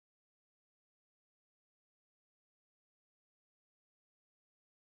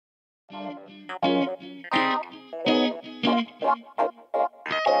Mom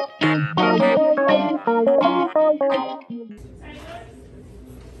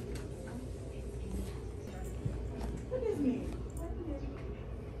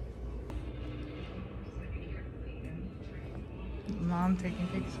taking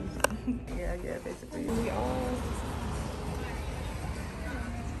pictures. yeah, basically. We all.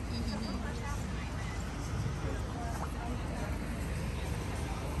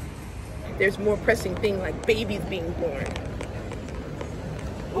 There's more pressing thing like babies being born.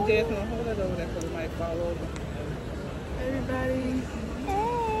 Oh, definitely hold it over there because it might fall over. Everybody.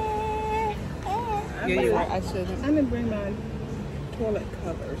 Yeah, you're right. I shouldn't. I'm gonna bring my Toilet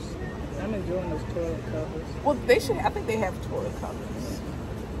covers. I'm enjoying those toilet covers. Well, they should. I think they have toilet covers.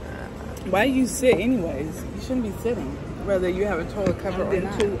 Why you sit anyways? You shouldn't be sitting. Whether you have a toilet cover or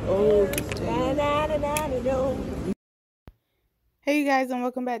not. Too old to stand. Hey you guys, and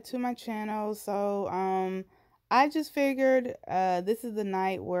welcome back to my channel. So I just figured this is the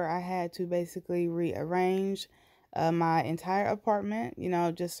night where I had to basically rearrange my entire apartment, you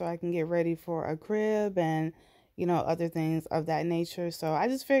know, just so I can get ready for a crib and, you know, other things of that nature. So I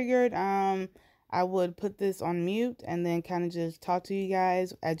just figured I would put this on mute and then kind of just talk to you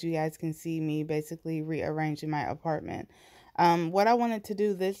guys as you guys can see me basically rearranging my apartment. What I wanted to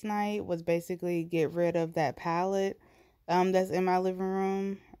do this night was basically get rid of that palette that's in my living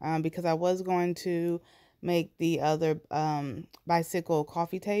room, because I was going to make the other bicycle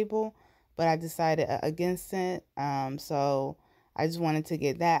coffee table, but I decided against it. So I just wanted to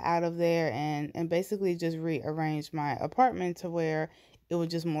get that out of there and basically just rearrange my apartment to where it was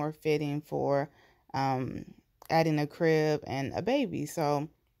just more fitting for adding a crib and a baby. So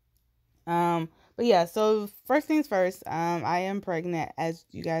but yeah, so first things first, I am pregnant, as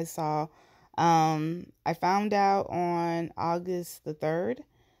you guys saw. I found out on August the 3rd.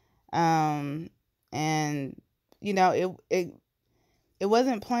 And you know, it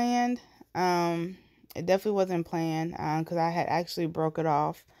wasn't planned. It definitely wasn't planned, because I had actually broke it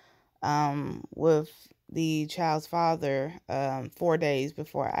off, with the child's father, 4 days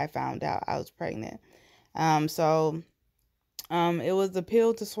before I found out I was pregnant. So it was a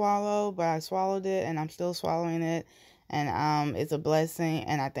pill to swallow, but I swallowed it and I'm still swallowing it. And it's a blessing,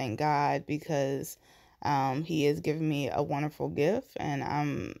 and I thank God because he has given me a wonderful gift, and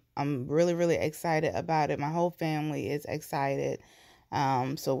I'm really, really excited about it. My whole family is excited.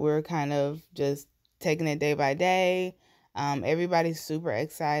 So we're kind of just taking it day by day. Everybody's super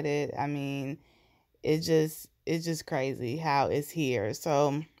excited. I mean, it's just crazy how it's here.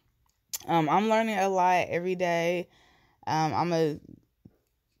 So I'm learning a lot every day. I'm gonna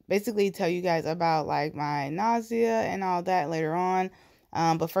basically tell you guys about like my nausea and all that later on.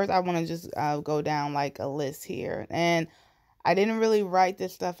 But first I want to just go down like a list here. And I didn't really write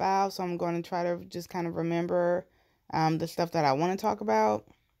this stuff out, so I'm going to try to just kind of remember the stuff that I want to talk about.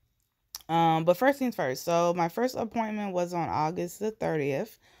 But first things first. So my first appointment was on August the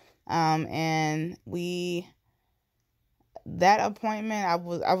 30th. And that appointment, I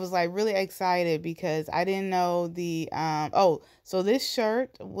was like really excited because I didn't know the so this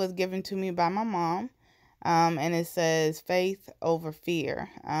shirt was given to me by my mom, and it says faith over fear,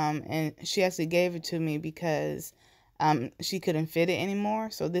 and she actually gave it to me because she couldn't fit it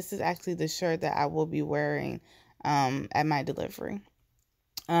anymore. So this is actually the shirt that I will be wearing at my delivery.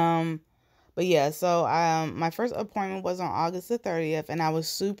 But yeah, so my first appointment was on August the 30th, and I was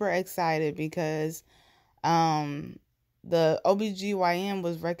super excited because the OBGYN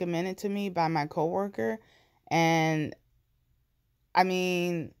was recommended to me by my coworker. And I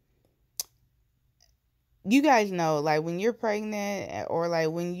mean, you guys know, like when you're pregnant or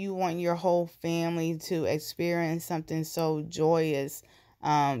like when you want your whole family to experience something so joyous,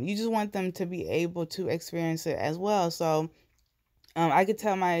 you just want them to be able to experience it as well. So I could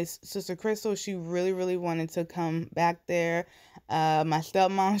tell my sister Crystal, she really, really wanted to come back there. My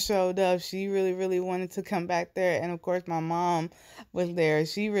stepmom showed up. She really, really wanted to come back there. And of course, my mom was there.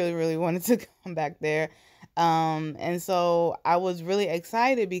 She really, really wanted to come back there. And so I was really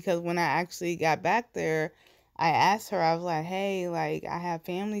excited because when I actually got back there, I asked her, I was like, hey, like I have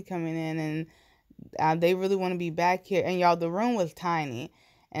family coming in and they really want to be back here. And y'all, the room was tiny.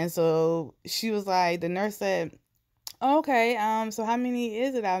 And so she was like, the nurse said, okay, so how many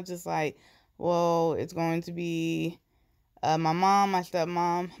is it? I was just like, well, it's going to be my mom, my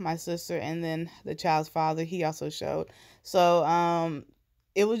stepmom, my sister, and then the child's father. He also showed. So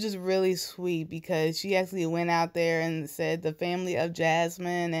it was just really sweet because she actually went out there and said the family of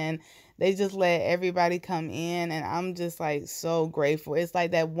Jasmine, and they just let everybody come in, and I'm just like so grateful. It's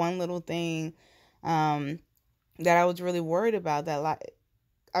like that one little thing that I was really worried about, that like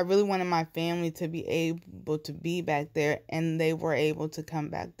really wanted my family to be able to be back there, and they were able to come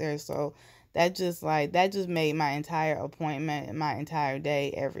back there. So that just made my entire appointment, my entire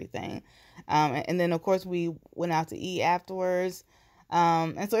day, everything. And then of course we went out to eat afterwards.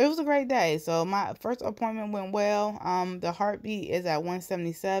 And so it was a great day. So my first appointment went well. The heartbeat is at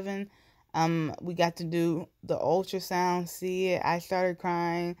 177. We got to do the ultrasound, see it. I started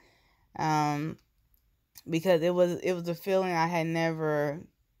crying, because it was a feeling I had never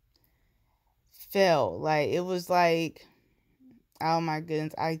felt. Like, it was like, oh my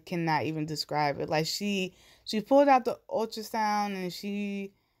goodness, I cannot even describe it. Like, she pulled out the ultrasound, and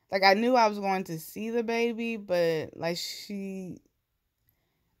I knew I was going to see the baby, but like, I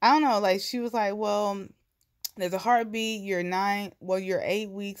don't know, like, she was like, well, there's a heartbeat, you're 8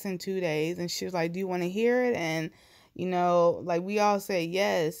 weeks and 2 days. And she was like, do you want to hear it? And, like, we all said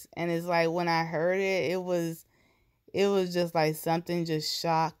yes. And it's like, when I heard it, it was just like something just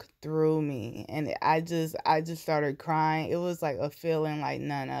shocked through me. And I just started crying. It was like a feeling like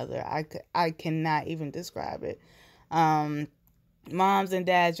none other. I cannot even describe it. Moms and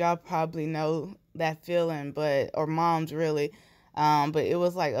dads, y'all probably know that feeling, or moms really. But it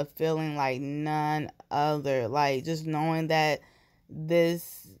was like a feeling like none other. Like, just knowing that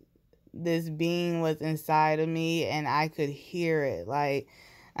this being was inside of me and I could hear it. Like,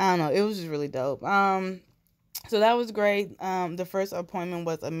 I don't know, it was just really dope. So that was great. The first appointment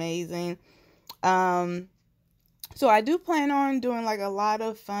was amazing. So I do plan on doing like a lot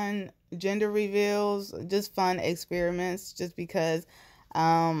of fun gender reveals, just fun experiments, just because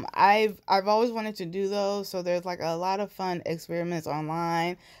I've always wanted to do those. So there's like a lot of fun experiments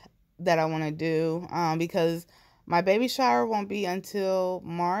online that I want to do, because my baby shower won't be until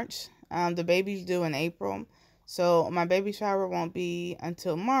March. The baby's due in April, so my baby shower won't be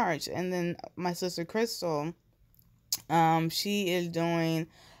until March. And then my sister Crystal, she is doing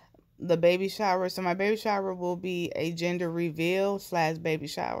the baby shower. So my baby shower will be a gender reveal / baby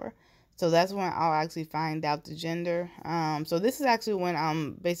shower. So that's when I'll actually find out the gender. So this is actually when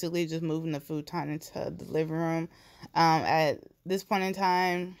I'm basically just moving the futon into the living room. At this point in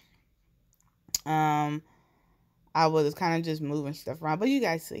time, I was kind of just moving stuff around, but you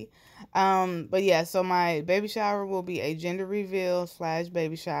guys see. But yeah, so my baby shower will be a gender reveal /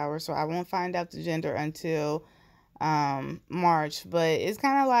 baby shower. So I won't find out the gender until March, but it's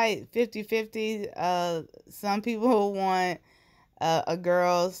kind of like 50-50. Some people want a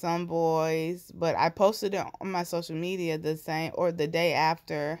girl, some boys, but I posted it on my social media the day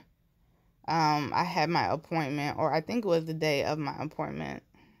after I had my appointment, or I think it was the day of my appointment.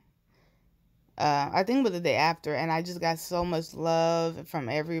 I think it was the day after, and I just got so much love from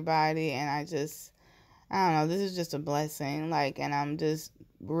everybody, and I don't know, this is just a blessing, like, and I'm just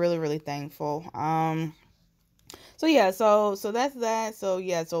really, really thankful. So yeah, so that's that. So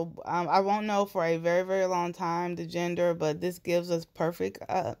yeah, so I won't know for a very, very long time the gender, but this gives us perfect,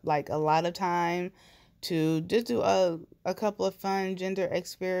 like, a lot of time to just do a couple of fun gender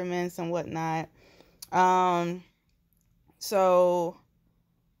experiments and whatnot. So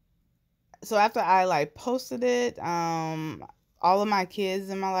after I like posted it, all of my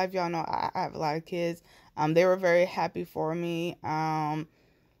kids in my life, y'all know I have a lot of kids. They were very happy for me. And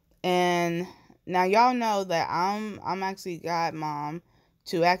now y'all know that I'm actually godmom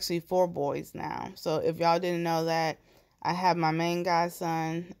to actually 4 boys now. So if y'all didn't know that, I have my main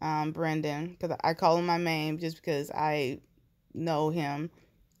godson, Brenden, because I call him my main just because I know him.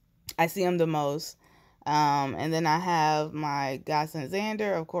 I see him the most. And then I have my godson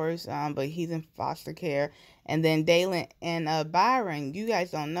Zander, of course, but he's in foster care. And then Daylen and Byron, you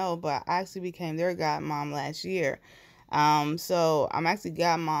guys don't know, but I actually became their godmom last year. So I'm actually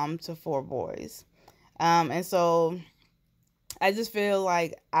godmom to 4 boys. And so I just feel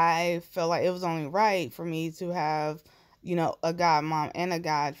like it was only right for me to have, a godmom and a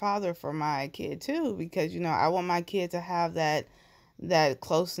godfather for my kid too, because, I want my kid to have that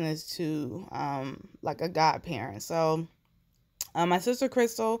closeness to, like, a godparent. So, my sister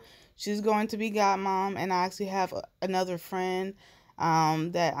Crystal, she's going to be godmom, and I actually have another friend,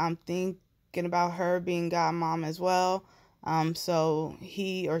 that I'm thinking about her being godmom as well. So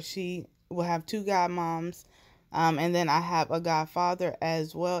he or she will have 2 godmoms. And then I have a godfather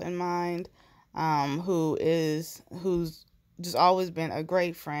as well in mind, who's just always been a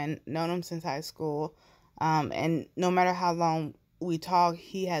great friend, known him since high school. And no matter how long we talk,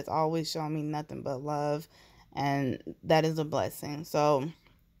 he has always shown me nothing but love, and that is a blessing. So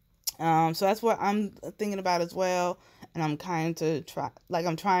that's what I'm thinking about as well. And I'm trying to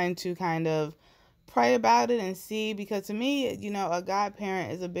kind of pray about it and see, because to me, a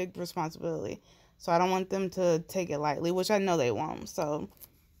godparent is a big responsibility. So I don't want them to take it lightly, which I know they won't. So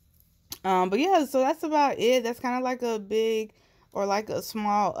But yeah, so that's about it. That's kind of like a big or like a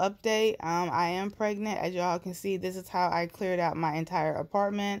small update. I am pregnant. As y'all can see, this is how I cleared out my entire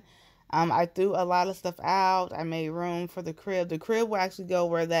apartment. I threw a lot of stuff out. I made room for the crib. The crib will actually go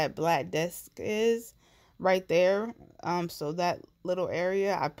where that black desk is, right there. So that little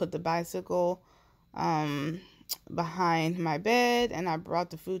area, I put the bicycle behind my bed, and I brought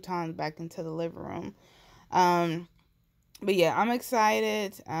the futons back into the living room. But yeah, I'm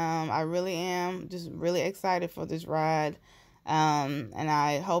excited. I really am just really excited for this ride. And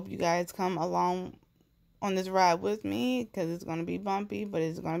I hope you guys come along on this ride with me, because it's going to be bumpy, but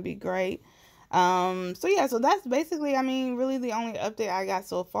it's going to be great. So yeah, so that's basically, I mean, really the only update I got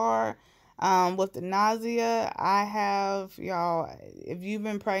so far. With the nausea, I have, y'all, if you've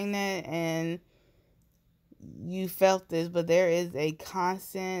been pregnant and you felt this, but there is a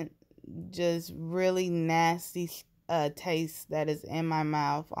constant, just really nasty taste that is in my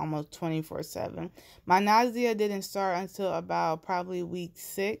mouth almost 24/7. My nausea didn't start until about probably week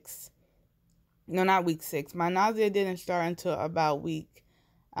 6. No, not week 6. My nausea didn't start until about week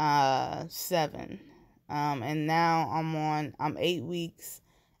 7. And now I'm 8 weeks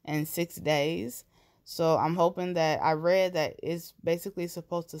and 6 days. So I'm hoping that, I read that it's basically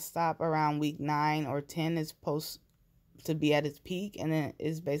supposed to stop around week 9 or 10 is supposed to be at its peak, and then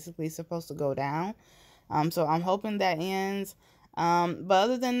it's basically supposed to go down. So I'm hoping that ends. But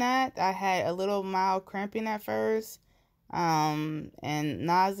other than that, I had a little mild cramping at first, and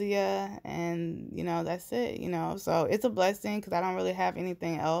nausea, and that's it. So it's a blessing, because I don't really have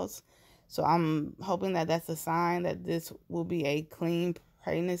anything else. So I'm hoping that that's a sign that this will be a clean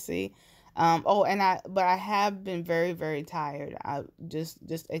pregnancy. But I have been very, very tired. I just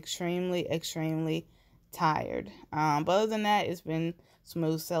extremely, extremely tired. But other than that, it's been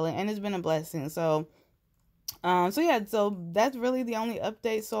smooth sailing, and it's been a blessing. So yeah, so that's really the only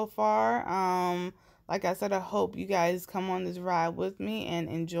update so far. Like I said, I hope you guys come on this ride with me and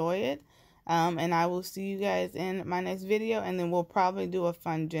enjoy it. And I will see you guys in my next video, and then we'll probably do a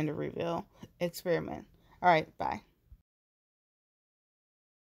fun gender reveal experiment. All right, bye.